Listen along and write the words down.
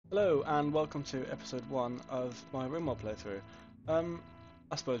Hello and welcome to episode 1 of my RimWorld playthrough.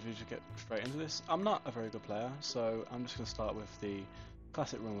 I suppose we should get straight into this. I'm not a very good player, so I'm just going to start with the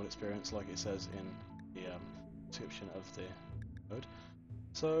classic RimWorld experience like it says in the description of the code.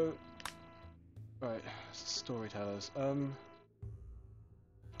 So, right, storytellers. I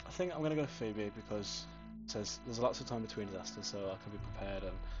think I'm going to go Phoebe because it says there's lots of time between disasters, so I can be prepared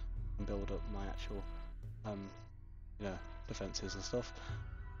and build up my actual, defences and stuff.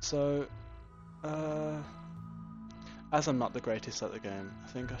 So, as I'm not the greatest at the game, I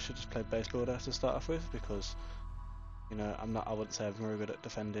think I should just play base builder to start off with because, I wouldn't say I'm very good at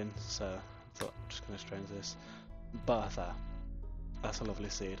defending, so I thought I'm just going to strange this. Bertha. That's a lovely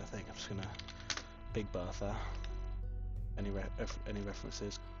seed, I think. I'm just going to Big Bertha. Any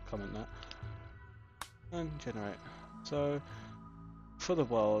references, comment that. And generate. So, for the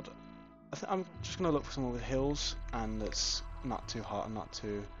world, I'm just going to look for someone with hills and that's not too hot and not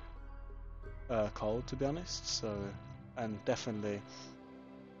too cold, to be honest. So, and definitely,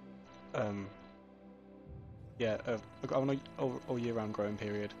 I want a all year round growing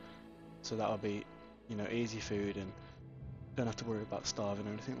period, so that'll be, easy food and don't have to worry about starving or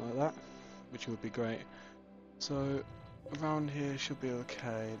anything like that, which would be great. So, around here should be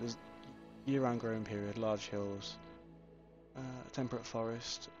okay. There's year round growing period, large hills, temperate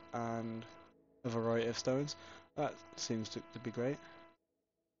forest, and a variety of stones. That seems to be great.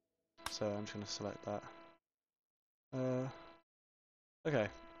 So I'm just going to select that. Okay,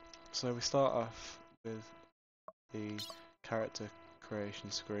 so we start off with the character creation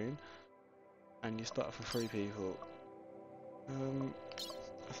screen, and you start off with 3 people.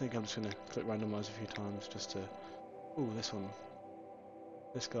 I think I'm just going to click randomize a few times just to... Ooh, this one.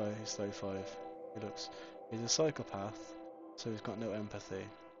 This guy is 35. He's a psychopath, so he's got no empathy.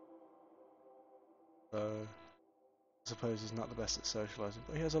 So I suppose he's not the best at socialising,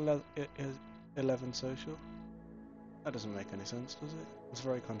 but he has 11 social. That doesn't make any sense, does it? It's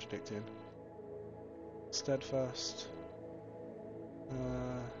very contradicting. Steadfast.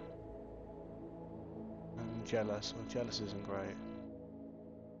 And jealous. Well, jealous isn't great.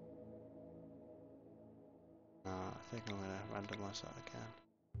 I think I'm going to randomise that again.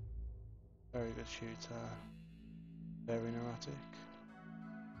 Very good shooter. Very neurotic.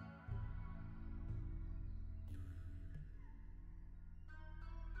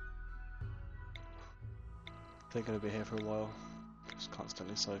 They're going to be here for a while, just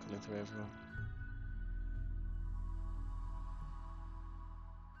constantly cycling through everyone.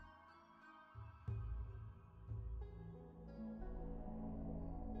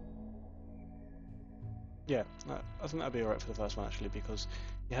 Yeah, I think that'd be alright for the first one actually, because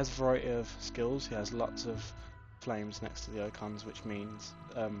he has a variety of skills. He has lots of flames next to the icons, which means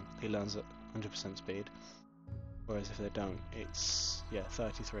he learns at 100% speed, whereas if they don't, it's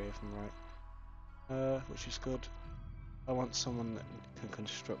 33 if I'm right. Which is good. I want someone that can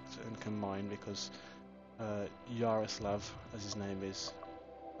construct and can mine, because Yaroslav, as his name is,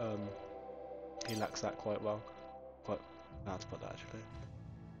 he lacks that quite well. How to put that actually.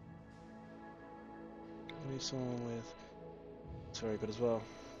 I need someone with... It's very good as well.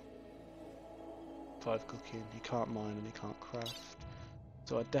 5 cooking, he can't mine and he can't craft.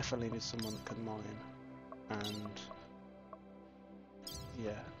 So I definitely need someone that can mine. And...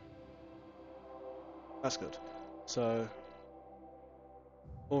 yeah. That's good. So,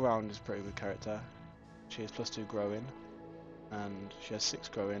 all round is a pretty good character. She has +2 growing, and she has 6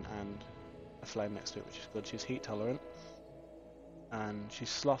 growing and a flame next to it, which is good. She's heat tolerant, and she's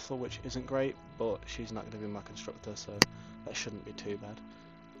slothful, which isn't great, but she's not going to be my constructor, so that shouldn't be too bad.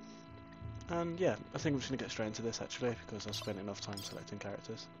 And yeah, I think we're just going to get straight into this actually, because I've spent enough time selecting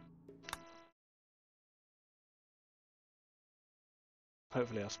characters.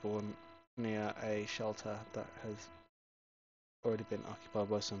 Hopefully I'll spawn near a shelter that has already been occupied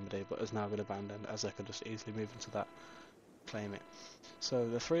by somebody but has now been abandoned, as I could just easily move into that, claim it. So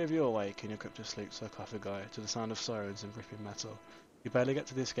the 3 of you awake in your crypto-sleep sarcophagi to the sound of sirens and ripping metal. You barely get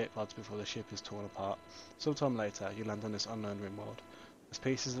to the escape pods before the ship is torn apart. Sometime later you land on this unknown RimWorld. As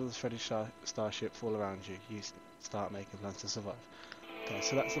pieces of the shredded starship fall around you, you start making plans to survive. Okay,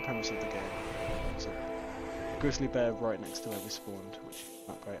 so that's the premise of the game. So, grizzly bear right next to where we spawned, which is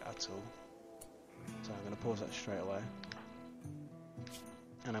not great at all. So I'm going to pause that straight away.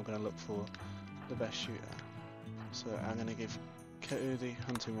 And I'm going to look for the best shooter. So I'm going to give Ketu the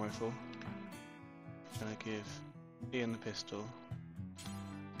hunting rifle. I'm going to give Ian the pistol.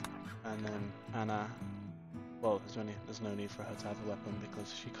 And then Anna, well, there's no need for her to have a weapon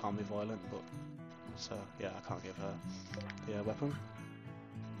because she can't be violent, but so yeah, I can't give her the weapon.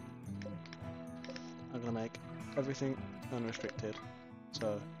 I'm going to make everything unrestricted. So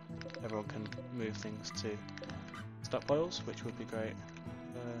so everyone can move things to stockpiles, which would be great.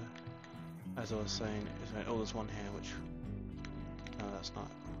 As I was saying, oh, there's one here, which no, that's not.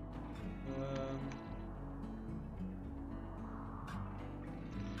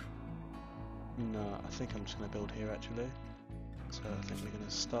 No, I think I'm just going to build here actually. So I think we're going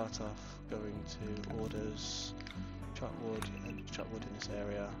to start off going to orders, chop wood in this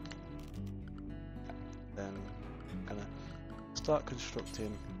area. Then I'm going to start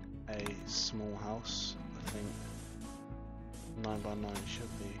constructing a small house. I think 9 by 9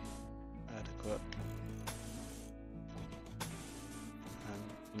 should be adequate. And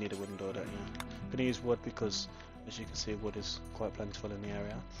you need a wooden door, don't you? I'm going to use wood because, as you can see, wood is quite plentiful in the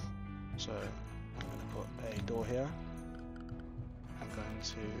area. So I'm going to put a door here. I'm going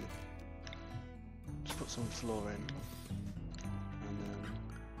to just put some flooring and then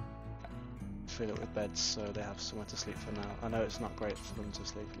fill it with beds so they have somewhere to sleep for now. I know it's not great for them to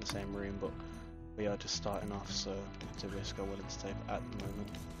sleep in the same room, but we are just starting off, so it's a risk I'm willing to take at the moment.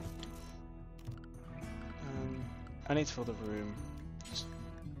 I need to fill the room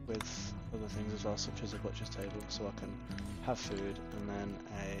with other things as well, such as a butcher's table, so I can have food, and then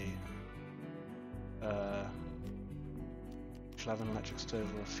shall I have an electric stove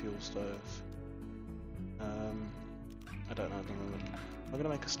or a fuel stove? I don't know at the moment. I'm going to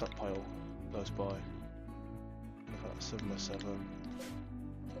make a stockpile close by. I've got 7 by 7,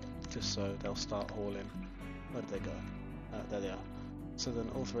 just so they'll start hauling. Where did they go? There they are. So then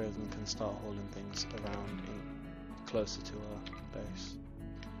all 3 of them can start hauling things around closer to our base.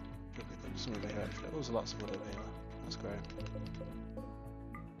 Some over here actually. There's lots of wood over here. That's great.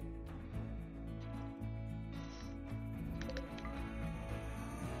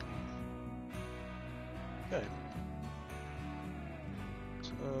 Okay.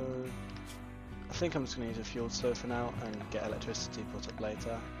 So I think I'm just going to use a fuel stove for now and get electricity put up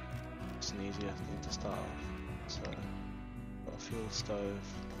later. It's an easier thing to start off. So I've got a fuel stove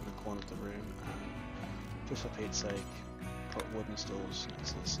in the corner of the room, and just for Pete's sake, put wooden stools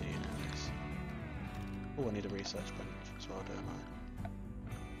next to the ceilings. Oh, I need a research bench as well, don't I?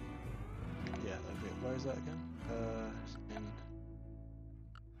 Yeah, where is that again? It's in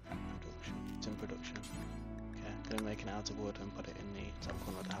production. It's in production. Okay, I'm going to make an out of wood and put it in the top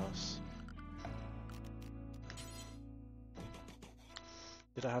corner of the house.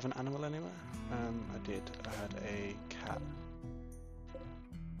 Did I have an animal anywhere? I did. I had a cat.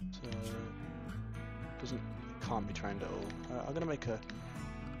 So can't be trained at all. I'm going to make a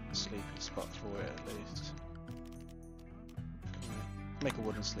sleeping spot for it at least. Make a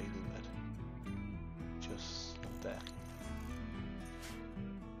wooden sleeping bed. Just there.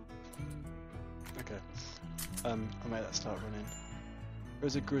 Okay. I'll make that start running.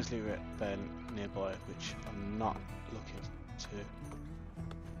 There's a grizzly bear nearby, which I'm not looking to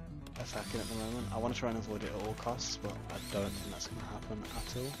attack at the moment. I want to try and avoid it at all costs, but I don't think that's going to happen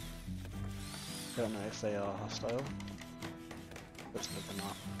at all. Don't know if they are hostile. Let's hope they're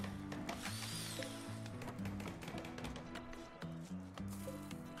not.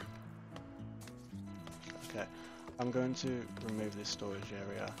 Okay, I'm going to remove this storage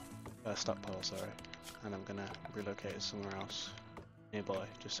area, stockpile, sorry, and I'm going to relocate it somewhere else nearby,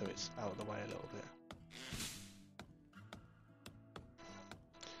 just so it's out of the way a little bit.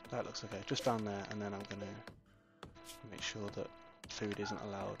 That looks okay, just down there, and then I'm going to make sure that food isn't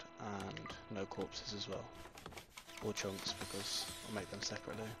allowed, and no corpses as well, or chunks, because I'll make them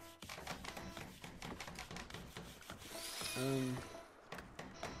separately.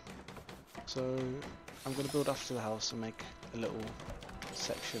 So I'm going to build after the house and make a little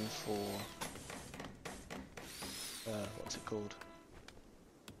section for what's it called?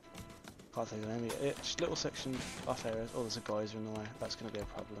 Can't think of the name. Just a little section off areas. Oh, there's a geyser in the way. That's going to be a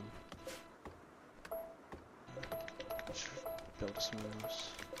problem. Build somewhere else.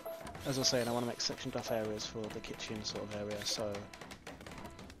 As I was saying, I want to make sectioned off areas for the kitchen sort of area, so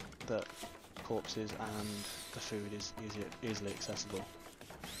that corpses and the food is easily accessible.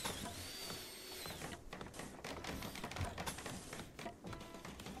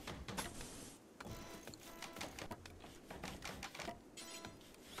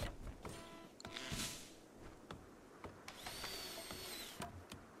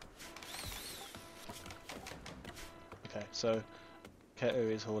 Okay, so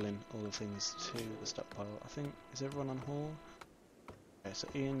Keto is hauling all the things to the stockpile. I think, is everyone on haul? Okay, so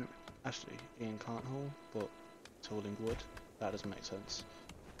Ian can't haul, but he's hauling wood. That doesn't make sense.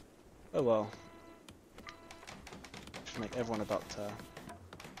 Oh well. Should make everyone a doctor.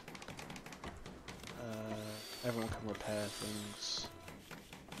 Everyone can repair things,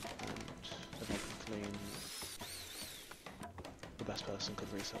 and everyone can clean the best person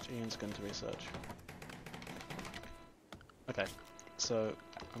could research. Ian's going to research. Okay, so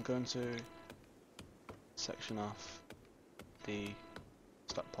I'm going to section off the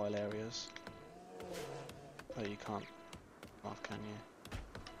stockpile areas. Oh, you can't mark, can you?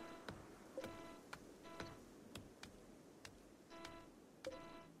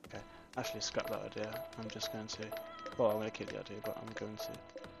 Okay, actually scrap that idea. I'm just going to, well, I'm going to keep the idea, but I'm going to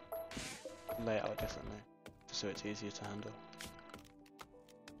lay it out differently, just so it's easier to handle.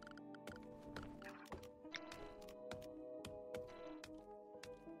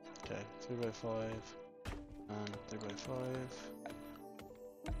 Okay, 305 and 305.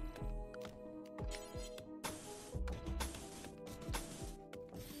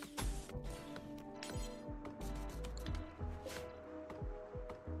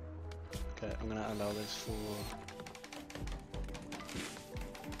 Okay, I'm going to allow this for,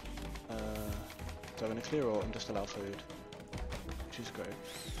 so I'm going to clear all and just allow food, which is great.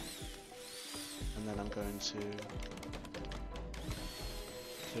 And then I'm going to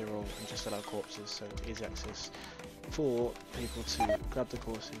clear all and just allow corpses, so easy access for people to grab the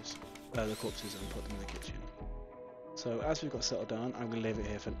corpses and put them in the kitchen. So as we've got settled down, I'm going to leave it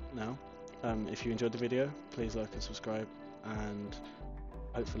here for now. If you enjoyed the video, please like and subscribe, and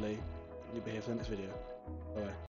hopefully you'll be here for the next video. Bye.